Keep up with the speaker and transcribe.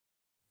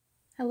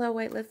Hello,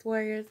 Weightless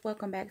Warriors.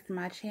 Welcome back to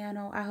my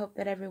channel. I hope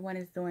that everyone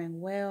is doing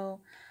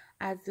well.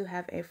 I do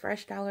have a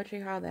fresh Dollar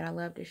Tree haul that I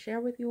love to share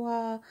with you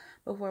all.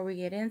 Before we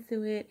get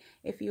into it,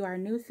 if you are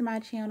new to my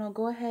channel,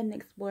 go ahead and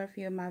explore a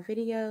few of my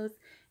videos.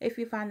 If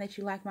you find that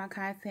you like my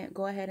content,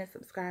 go ahead and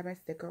subscribe and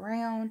stick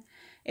around.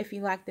 If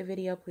you like the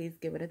video, please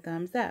give it a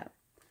thumbs up.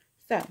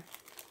 So,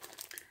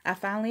 I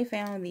finally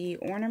found the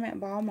ornament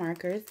ball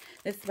markers.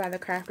 This is by the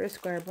Crafter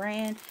Square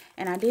brand.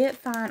 And I did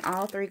find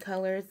all three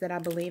colors that I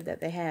believe that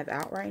they have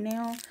out right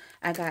now.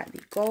 I got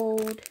the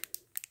gold.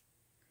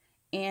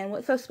 And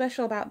what's so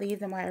special about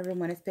these and why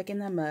everyone is picking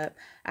them up,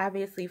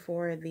 obviously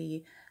for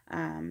the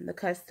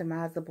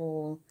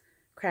customizable,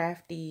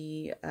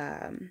 crafty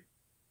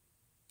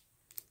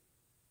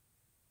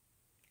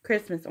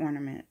Christmas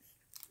ornaments.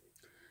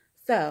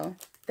 So,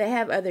 they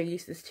have other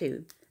uses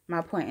too.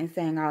 My point in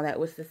saying all that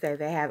was to say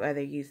they have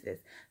other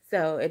uses.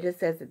 So it just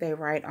says that they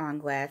write on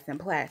glass and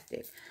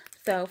plastic.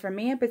 So for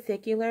me in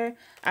particular,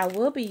 I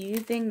will be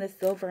using the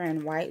silver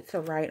and white to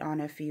write on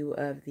a few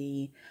of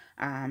the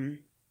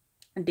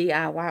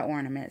DIY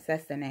ornaments.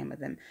 That's the name of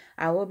them.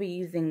 I will be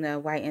using the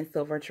white and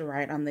silver to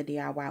write on the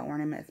DIY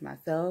ornaments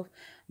myself.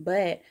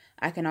 But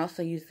I can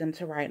also use them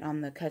to write on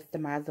the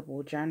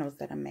customizable journals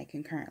that I'm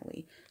making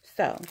currently.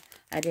 So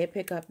I did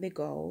pick up the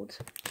gold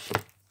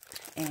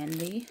and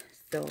the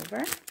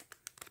silver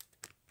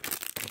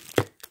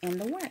and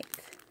the white.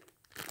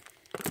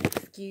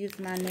 Excuse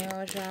my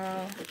nails,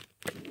 y'all.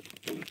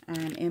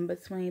 I'm in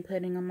between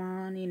putting them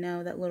on. You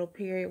know, that little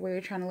period where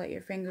you're trying to let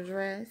your fingers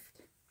rest.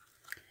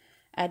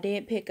 I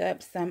did pick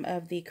up some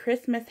of the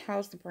Christmas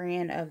House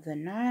brand of the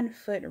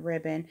 9-foot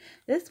ribbon.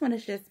 This one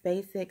is just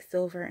basic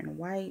silver and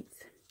white.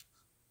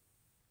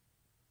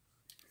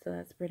 So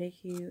that's pretty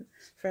cute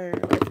for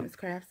Christmas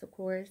crafts, of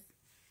course.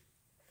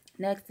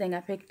 Next thing I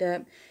picked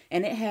up,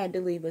 and it had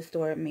to leave a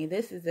store with me.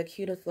 This is the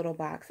cutest little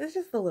box. It's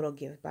just a little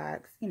gift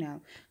box, you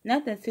know.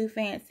 Nothing too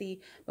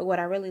fancy, but what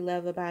I really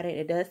love about it,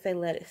 it does say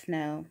let it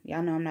snow.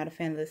 Y'all know I'm not a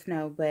fan of the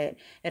snow, but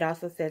it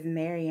also says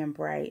merry and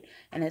bright.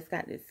 And it's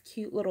got this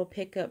cute little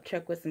pickup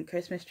truck with some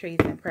Christmas trees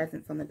and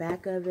presents on the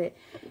back of it.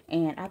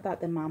 And I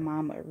thought that my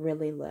mom would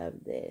really love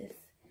this.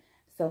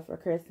 So for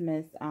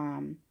Christmas,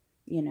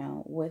 you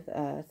know, with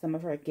some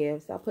of her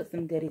gifts, I'll put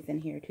some goodies in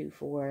here too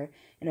for her,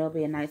 and it'll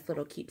be a nice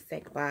little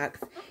keepsake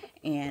box.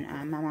 And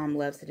my mom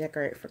loves to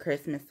decorate for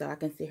Christmas, so I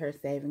can see her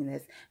saving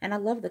this. And I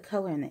love the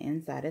color in the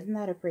inside. Isn't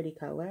that a pretty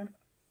color?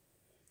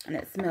 And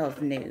it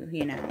smells new,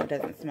 you know. It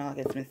doesn't smell like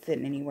it's been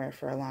sitting anywhere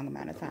for a long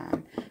amount of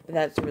time. But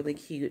that's really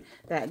cute.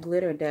 That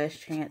glitter does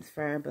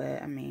transfer,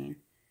 but I mean,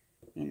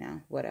 you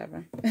know,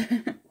 whatever.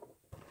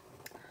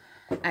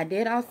 I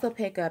did also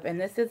pick up, and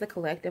this is a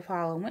collective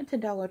haul. I went to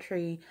Dollar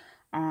Tree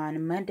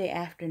on Monday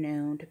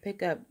afternoon to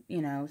pick up,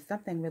 you know,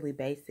 something really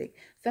basic.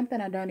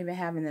 Something I don't even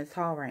have in this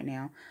haul right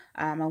now.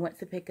 I went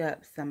to pick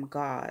up some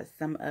gauze,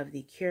 some of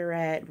the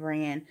Curate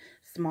brand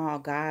small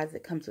gauze.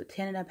 It comes with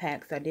 10 in a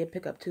pack, so I did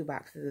pick up 2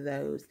 boxes of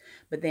those.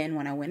 But then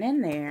when I went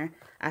in there,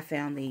 I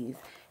found these.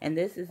 And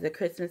this is the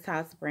Christmas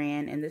House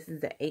brand, and this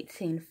is the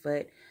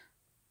 18-foot,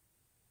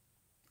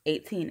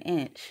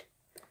 18-inch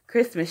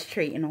Christmas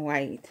tree in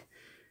white.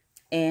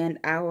 And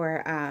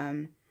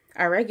our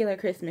regular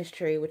Christmas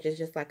tree, which is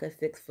just like a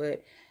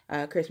 6-foot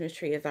Christmas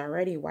tree, is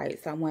already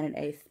white. So I wanted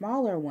a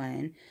smaller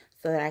one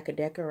so that I could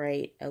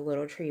decorate a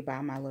little tree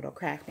by my little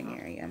crafting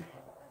area.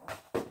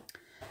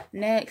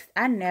 Next,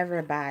 I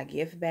never buy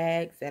gift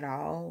bags at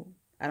all.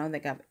 I don't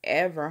think I've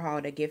ever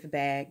hauled a gift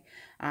bag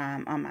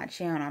on my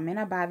channel. I mean,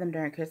 I buy them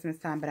during Christmas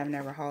time, but I've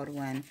never hauled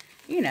one,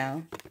 you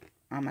know,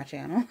 on my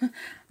channel.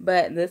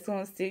 But this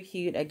one's too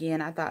cute.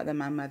 Again, I thought that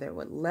my mother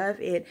would love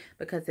it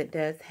because it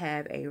does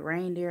have a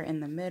reindeer in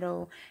the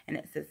middle and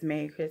it says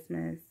Merry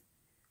Christmas.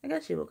 I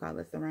guess you would call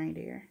this a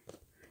reindeer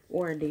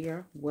or a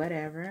deer,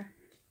 whatever.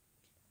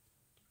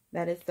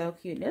 That is so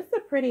cute. It's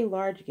a pretty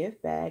large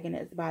gift bag, and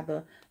it's by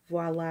the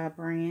Voila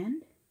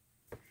brand.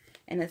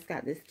 And it's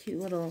got this cute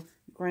little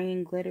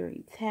green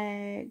glittery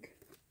tag.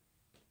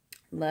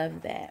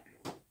 Love that.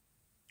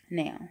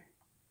 Now,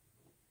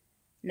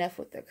 enough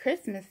with the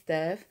Christmas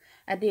stuff.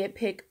 I did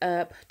pick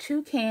up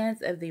 2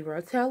 cans of the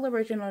Rotel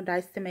Original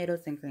Diced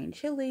Tomatoes and Green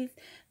Chilies.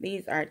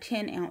 These are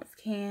 10-ounce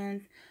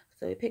cans.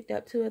 So we picked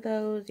up 2 of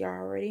those. Y'all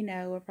already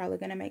know we're probably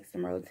going to make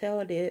some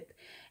Rotel dip.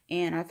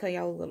 And I'll tell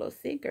y'all a little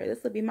secret.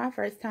 This will be my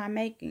first time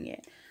making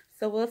it.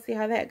 So we'll see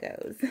how that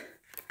goes.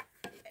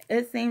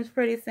 It seems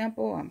pretty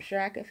simple. I'm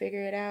sure I could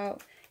figure it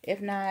out.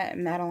 If not,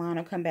 Madeline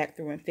will come back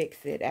through and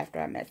fix it after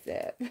I mess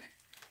up.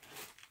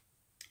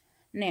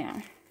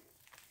 Now,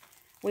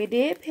 we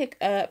did pick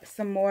up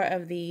some more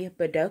of the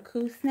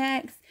Baducco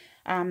snacks.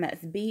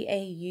 That's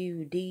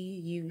B-A-U-D-U-C-C-O.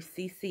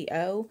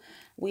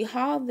 We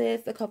hauled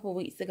this a couple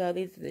weeks ago.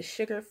 These are the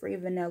sugar-free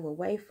vanilla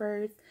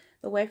wafers,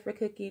 the wafer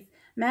cookies.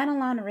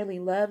 Madeline really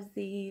loves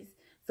these,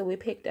 so we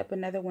picked up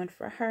another one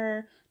for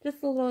her.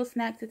 Just a little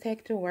snack to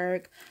take to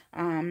work.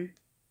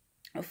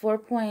 A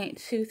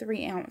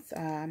 4.23 ounce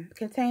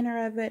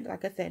container of it.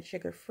 Like I said,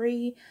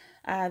 sugar-free.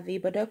 The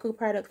Baducco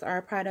products are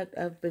a product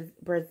of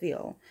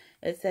Brazil.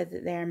 It says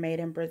that they are made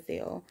in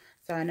Brazil.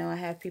 So I know I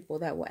have people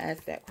that will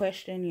ask that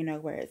question, you know,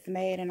 where it's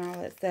made and all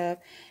that stuff.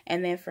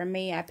 And then for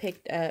me, I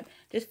picked up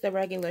just the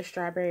regular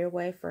strawberry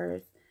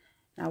wafers.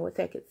 I will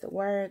take it to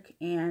work.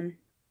 And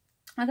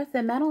like I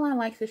said, Madeline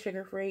likes the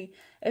sugar-free.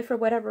 If for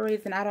whatever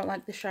reason I don't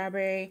like the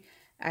strawberry,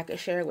 I could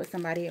share it with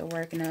somebody at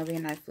work and it'll be a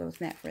nice little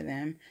snack for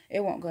them.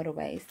 It won't go to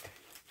waste.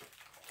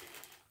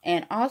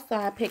 And also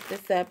I picked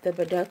this up, the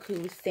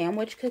Badoku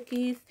sandwich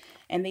cookies.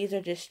 And these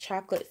are just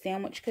chocolate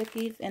sandwich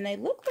cookies. And they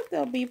look like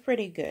they'll be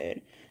pretty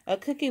good. A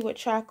cookie with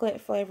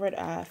chocolate flavored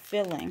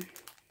filling.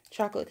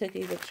 Chocolate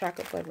cookies with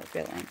chocolate flavored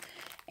filling.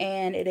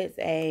 And it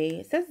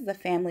says it's a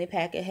family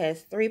pack. It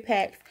has 3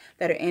 packs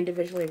that are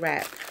individually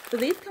wrapped. So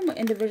these come with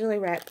individually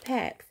wrapped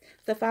packs.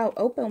 So if I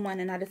open one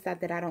and I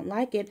decide that I don't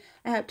like it,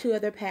 I have 2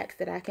 other packs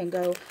that I can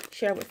go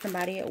share with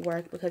somebody at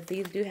work, because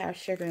these do have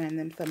sugar in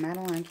them. So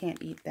Madeline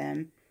can't eat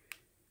them.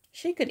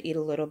 She could eat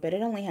a little bit.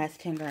 It only has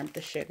 10 grams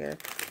of sugar.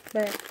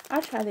 But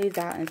I'll try these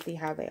out and see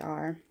how they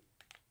are.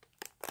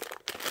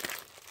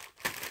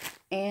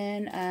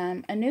 And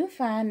a new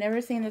find,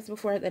 never seen this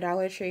before at the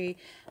Dollar Tree.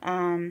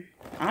 I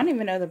don't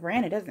even know the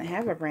brand. It doesn't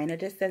have a brand. It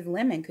just says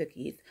lemon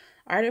cookies.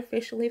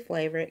 Artificially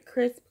flavored,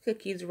 crisp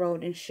cookies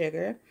rolled in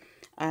sugar.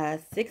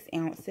 6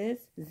 ounces,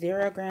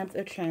 0 grams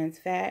of trans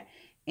fat.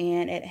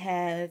 And it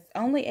has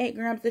only 8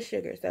 grams of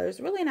sugar. So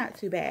it's really not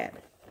too bad.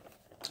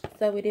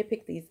 So we did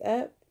pick these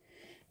up.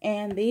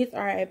 And these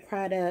are a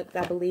product,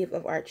 I believe,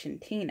 of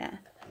Argentina.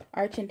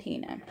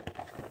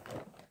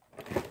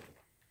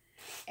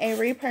 A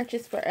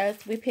repurchase for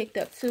us. We picked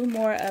up 2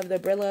 more of the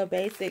Brillo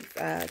Basics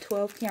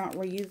 12 count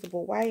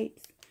reusable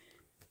wipes.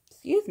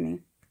 Excuse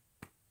me.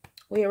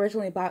 We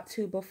originally bought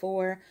 2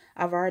 before.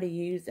 I've already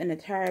used an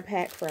entire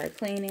pack for our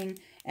cleaning,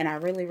 and I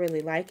really,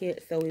 really like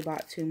it. So we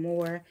bought 2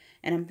 more,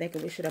 and I'm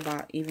thinking we should have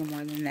bought even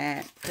more than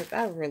that, because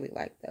I really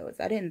like those.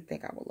 I didn't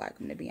think I would like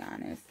them, to be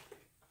honest.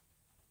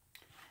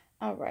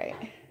 All right.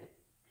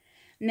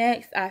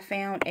 Next, I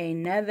found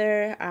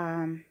another,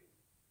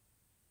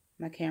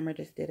 my camera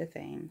just did a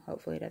thing.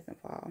 Hopefully it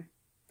doesn't fall.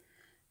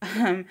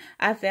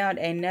 I found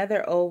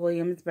another old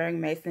Williamsburg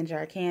mason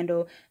jar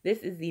candle.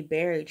 This is the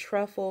berry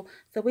truffle.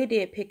 So we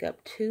did pick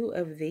up 2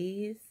 of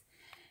these.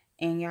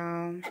 And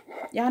y'all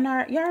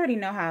already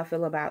know how I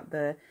feel about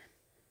the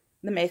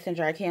mason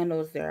jar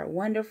candles. They're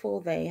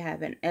wonderful. They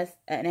have an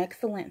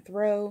excellent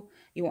throw.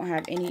 You won't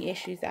have any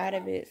issues out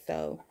of it.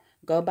 So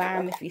go buy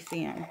them if you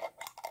see them.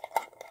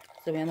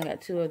 So we only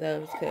got 2 of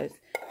those because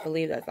I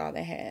believe that's all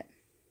they had.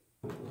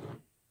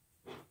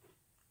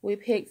 We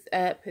picked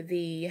up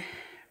the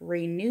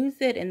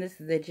Renews It, and this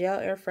is the gel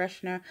air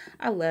freshener.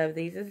 I love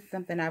these. This is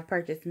something I've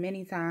purchased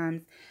many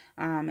times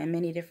in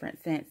many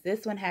different scents.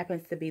 This one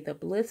happens to be the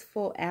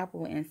Blissful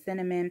Apple and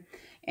Cinnamon,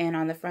 and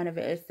on the front of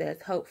it, it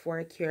says Hope for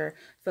a Cure.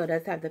 So it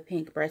does have the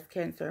pink breast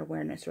cancer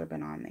awareness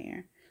ribbon on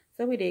there.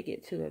 So we did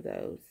get 2 of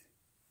those.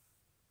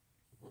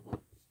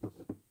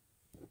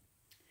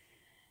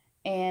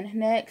 And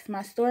next,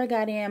 my store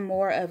got in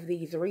more of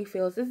these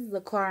refills. This is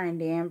the Clark &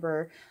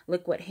 Danver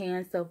liquid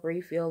hand soap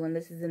refill, and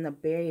this is in the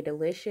Berry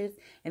Delicious,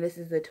 and this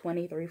is the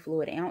 23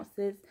 fluid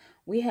ounces.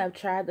 We have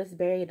tried this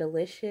Berry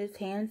Delicious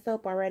hand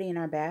soap already in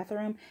our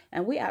bathroom,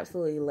 and we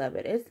absolutely love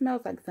it. It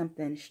smells like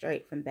something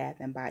straight from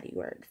Bath & Body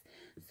Works.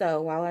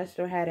 So while our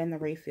store had in the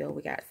refill,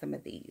 we got some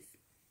of these.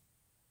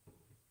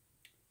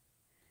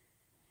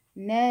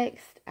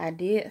 Next, I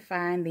did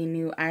find the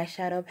new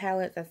eyeshadow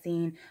palettes. I've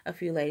seen a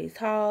few ladies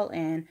haul,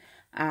 and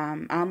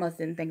I almost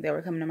didn't think they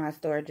were coming to my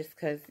store just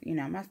because, you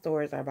know, my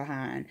stores are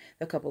behind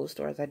the couple of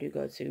stores I do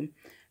go to.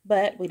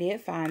 But we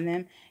did find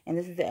them, and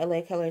this is the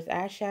LA Colors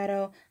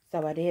eyeshadow,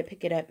 so I did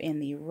pick it up in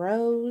the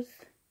rose.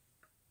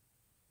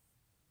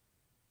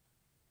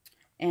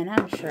 And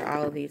I'm sure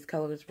all of these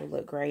colors will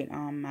look great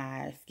on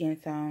my skin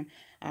tone.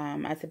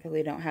 I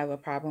typically don't have a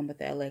problem with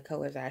the LA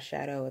Colors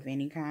eyeshadow of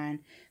any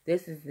kind.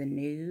 This is the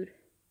nude.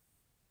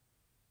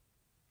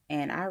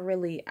 And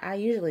I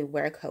usually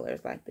wear colors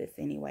like this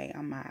anyway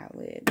on my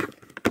eyelids.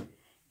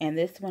 And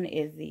this one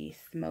is the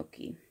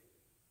smoky.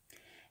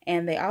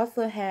 And they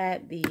also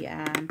had the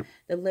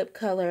lip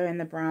color and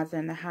the bronzer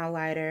and the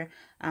highlighter.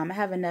 I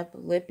have enough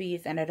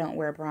lippies and I don't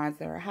wear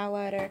bronzer or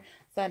highlighter.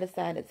 So I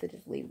decided to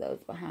just leave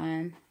those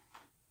behind.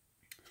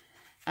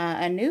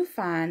 A new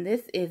find,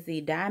 this is the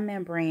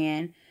Diamond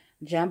brand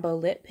Jumbo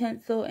Lip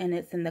Pencil, and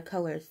it's in the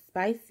color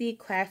Spicy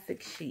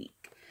Classic Chic.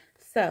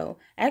 So,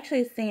 I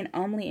actually seen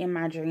Only in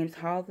My Dreams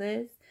haul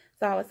this,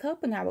 so I was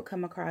hoping I would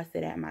come across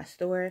it at my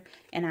store,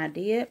 and I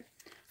did.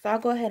 So, I'll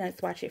go ahead and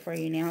swatch it for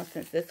you now,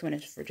 since this one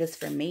is just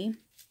for me.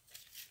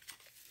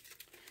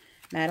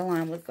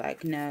 Madeline was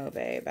like, no,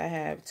 babe, I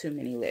have too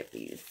many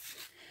lippies,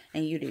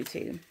 and you do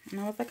too. And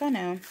I was like, I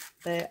know,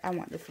 but I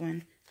want this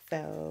one,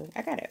 so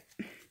I got it.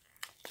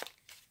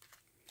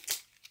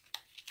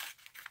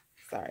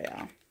 Sorry,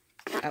 y'all.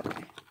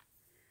 Okay.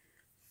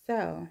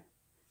 So,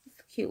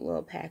 it's cute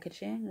little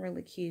packaging.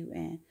 Really cute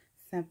and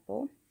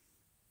simple.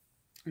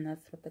 And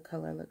that's what the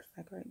color looks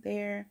like right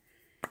there.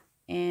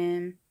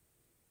 And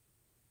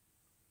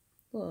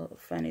a little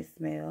funny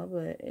smell,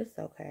 but it's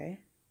okay.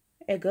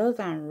 It goes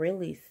on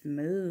really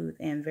smooth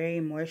and very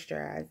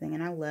moisturizing,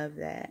 and I love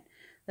that.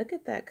 Look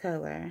at that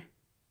color.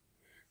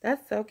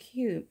 That's so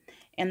cute.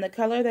 And the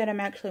color that I'm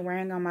actually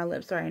wearing on my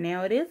lips right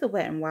now, it is a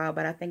Wet n Wild,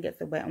 but I think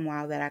it's a Wet n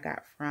Wild that I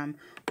got from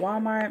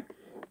Walmart.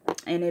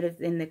 And it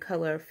is in the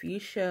color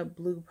Fuchsia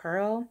Blue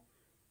Pearl.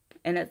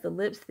 And it's a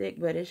lipstick,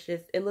 but it's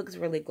just, it looks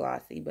really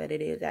glossy, but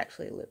it is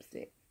actually a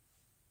lipstick.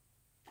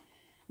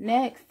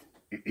 Next,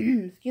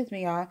 excuse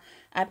me, y'all,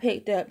 I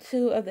picked up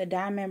 2 of the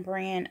Diamond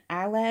brand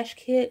eyelash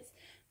kits.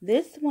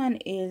 This one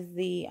is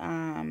the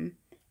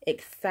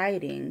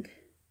Exciting.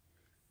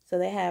 So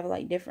they have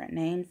like different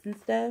names and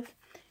stuff.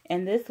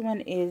 And this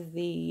one is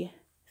the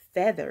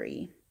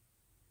Feathery.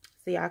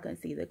 So y'all can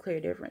see the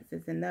clear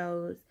differences in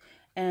those.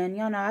 And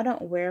y'all know I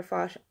don't wear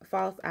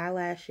false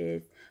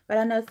eyelashes, but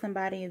I know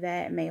somebody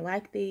that may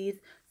like these.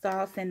 So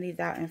I'll send these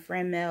out in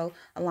friend mail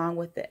along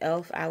with the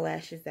e.l.f.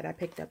 eyelashes that I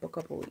picked up a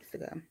couple weeks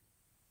ago.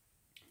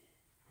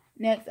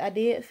 Next, I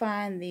did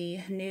find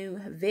the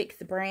new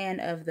Vicks brand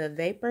of the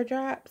Vapor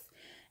Drops.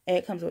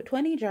 It comes with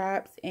 20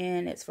 drops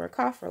and it's for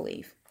cough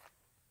relief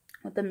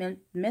with the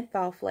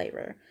menthol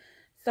flavor.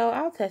 So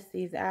I'll test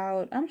these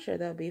out. I'm sure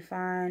they'll be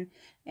fine.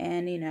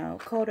 And, you know,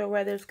 colder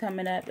weather's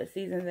coming up. The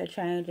seasons are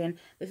changing.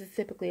 This is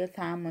typically a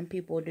time when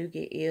people do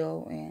get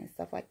ill and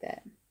stuff like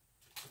that.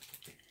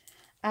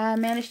 I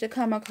managed to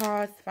come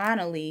across,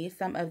 finally,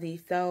 some of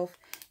these self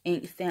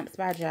ink stamps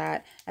by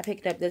Jot. I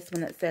picked up this one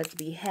that says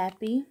Be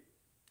Happy.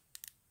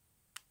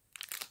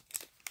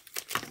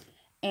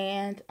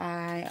 And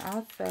I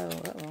also,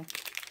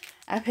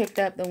 I picked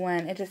up the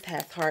one, it just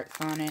has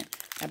hearts on it.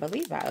 I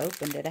believe I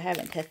opened it. I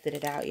haven't tested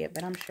it out yet,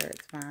 but I'm sure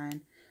it's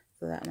fine.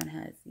 So that one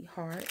has the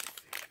hearts.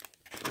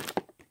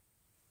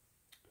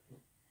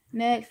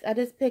 Next, I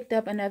just picked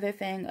up another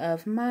thing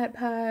of Mod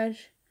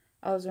Podge.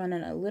 I was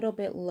running a little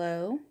bit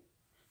low.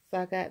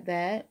 So I got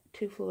that,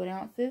 2 fluid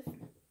ounces.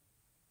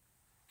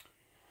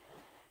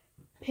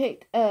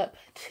 Picked up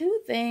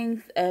 2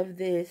 things of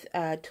this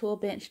Tool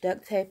Bench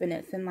duct tape, and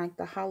it's in like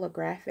the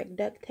holographic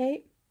duct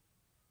tape.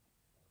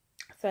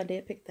 So I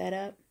did pick that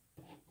up.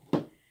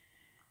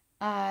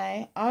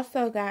 I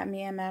also got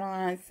me and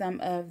Madeline some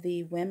of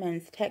the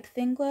women's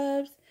texting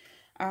gloves.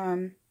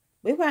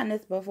 We've gotten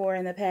this before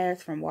in the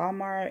past from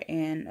Walmart,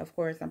 and of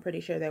course I'm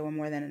pretty sure they were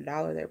more than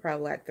 $1. They're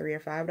probably like $3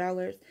 or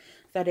 $5.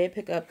 So I did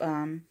pick up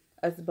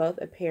us both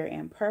a pair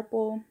in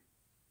purple.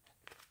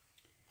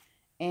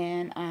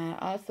 And I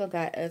also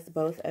got us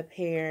both a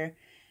pair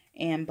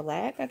in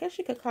black. I guess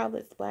you could call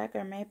this black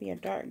or maybe a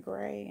dark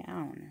gray. I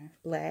don't know.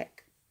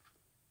 Black.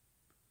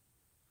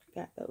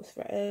 Got those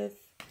for us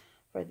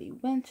for the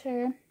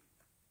winter.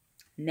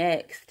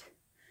 Next,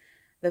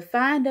 the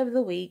find of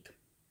the week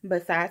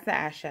besides the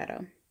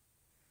eyeshadow.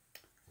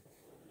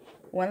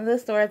 One of the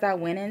stores I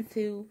went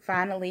into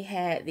finally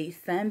had the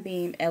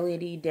Sunbeam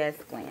LED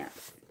desk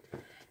lamps.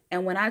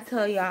 And when I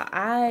tell y'all,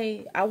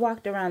 I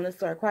walked around the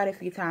store quite a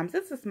few times.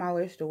 It's a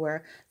smaller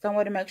store, so I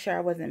wanted to make sure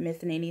I wasn't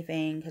missing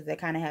anything because they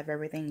kind of have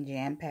everything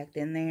jam-packed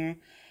in there.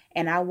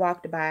 And I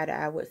walked by it,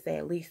 I would say,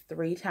 at least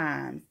 3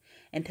 times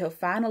until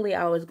finally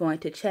I was going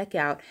to check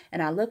out.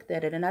 And I looked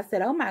at it and I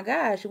said, oh my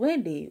gosh,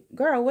 Wendy,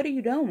 girl, what are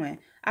you doing?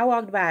 I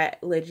walked by it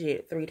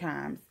legit 3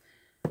 times.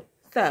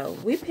 So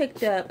we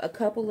picked up a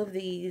couple of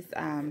these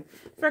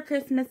for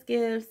Christmas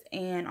gifts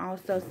and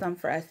also some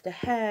for us to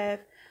have.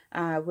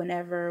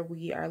 Whenever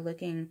we are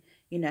looking,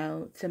 you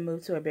know, to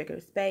move to a bigger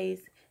space,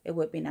 it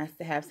would be nice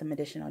to have some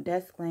additional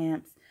desk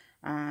lamps,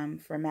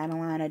 for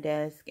Madeline a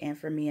desk, and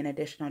for me an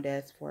additional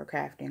desk for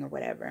crafting or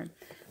whatever.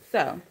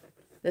 So,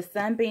 the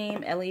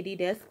Sunbeam LED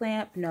desk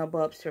lamp, no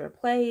bulbs to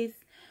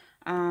replace,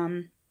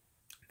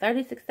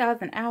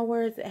 36,000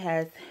 hours. It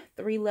has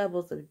 3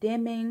 levels of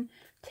dimming,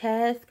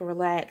 task,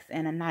 relax,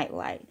 and a night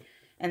light.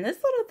 And this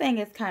little thing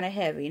is kind of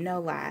heavy, no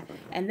lie.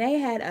 And they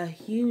had a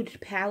huge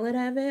pallet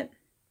of it.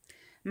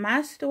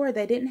 My store,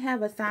 they didn't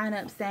have a sign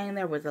up saying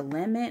there was a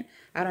limit.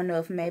 I don't know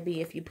if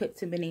maybe if you put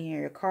too many in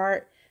your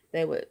cart,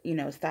 they would, you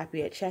know, stop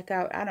you at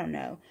checkout. I don't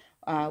know.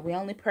 We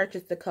only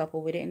purchased a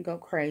couple. We didn't go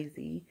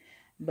crazy.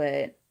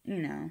 But,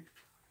 you know.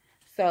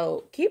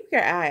 So, keep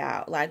your eye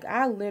out. Like,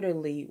 I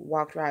literally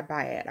walked right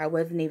by it. I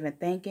wasn't even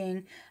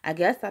thinking. I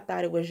guess I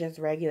thought it was just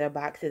regular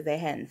boxes they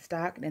hadn't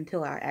stocked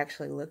until I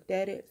actually looked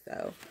at it.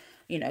 So,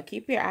 you know,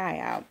 keep your eye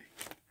out.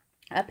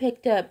 I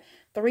picked up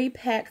 3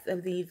 packs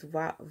of these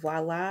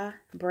Voila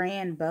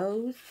brand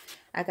bows.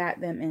 I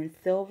got them in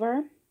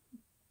silver,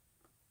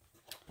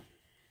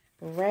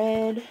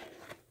 red,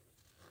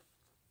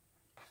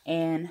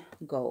 and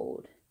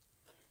gold.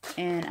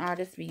 And I'll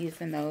just be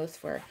using those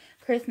for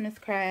Christmas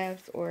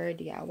crafts or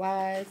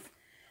DIYs.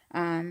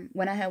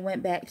 When I had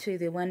went back to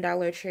the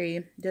 $1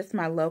 Tree, just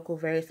my local,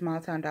 very small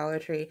town Dollar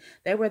Tree,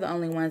 they were the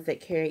only ones that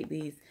carried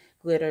these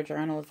glitter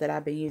journals that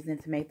I've been using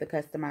to make the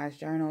customized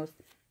journals.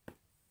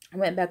 I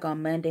went back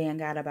on Monday and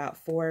got about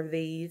 4 of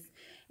these.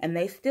 And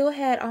they still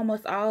had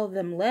almost all of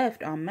them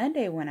left on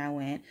Monday when I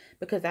went,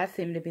 because I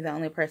seemed to be the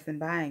only person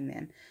buying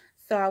them.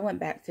 So I went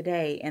back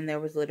today and there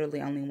was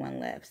literally only 1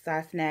 left. So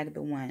I snagged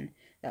the one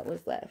that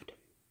was left.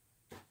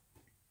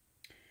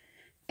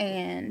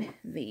 And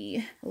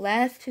the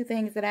last two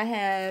things that I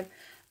have,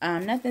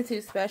 nothing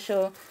too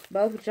special,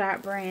 both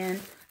Jot brand,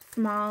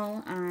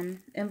 small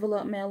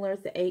envelope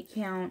mailers, the 8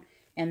 count,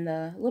 and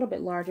the little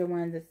bit larger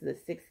ones, this is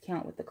a 6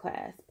 count with the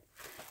clasp.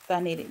 So I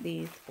needed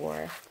these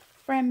for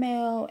friend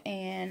mail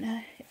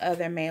and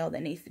other mail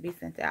that needs to be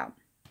sent out.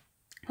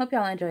 Hope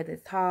y'all enjoyed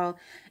this haul.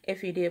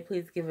 If you did,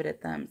 please give it a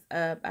thumbs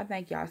up. I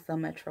thank y'all so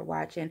much for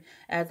watching.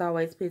 As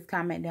always, please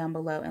comment down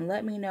below and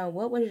let me know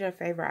what was your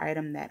favorite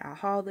item that I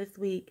hauled this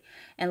week.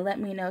 And let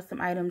me know some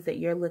items that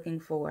you're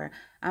looking for.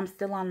 I'm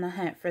still on the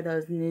hunt for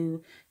those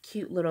new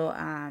cute little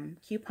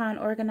coupon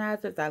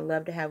organizers. I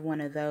love to have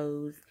one of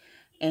those.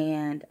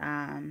 And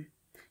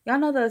y'all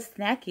know those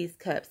Snackies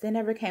cups. They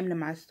never came to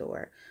my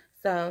store.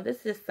 So this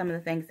is just some of the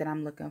things that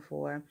I'm looking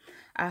for.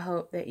 I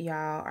hope that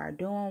y'all are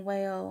doing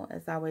well.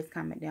 As always,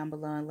 comment down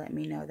below and let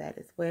me know that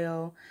as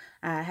well.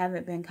 I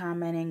haven't been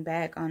commenting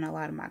back on a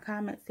lot of my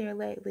comments here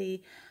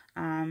lately.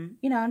 You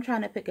know, I'm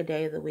trying to pick a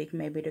day of the week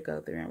maybe to go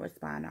through and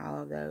respond to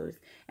all of those.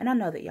 And I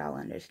know that y'all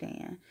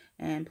understand.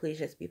 And please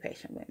just be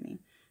patient with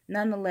me.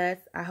 Nonetheless,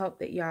 I hope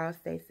that y'all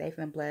stay safe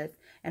and blessed.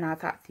 And I'll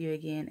talk to you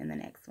again in the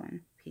next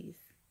one.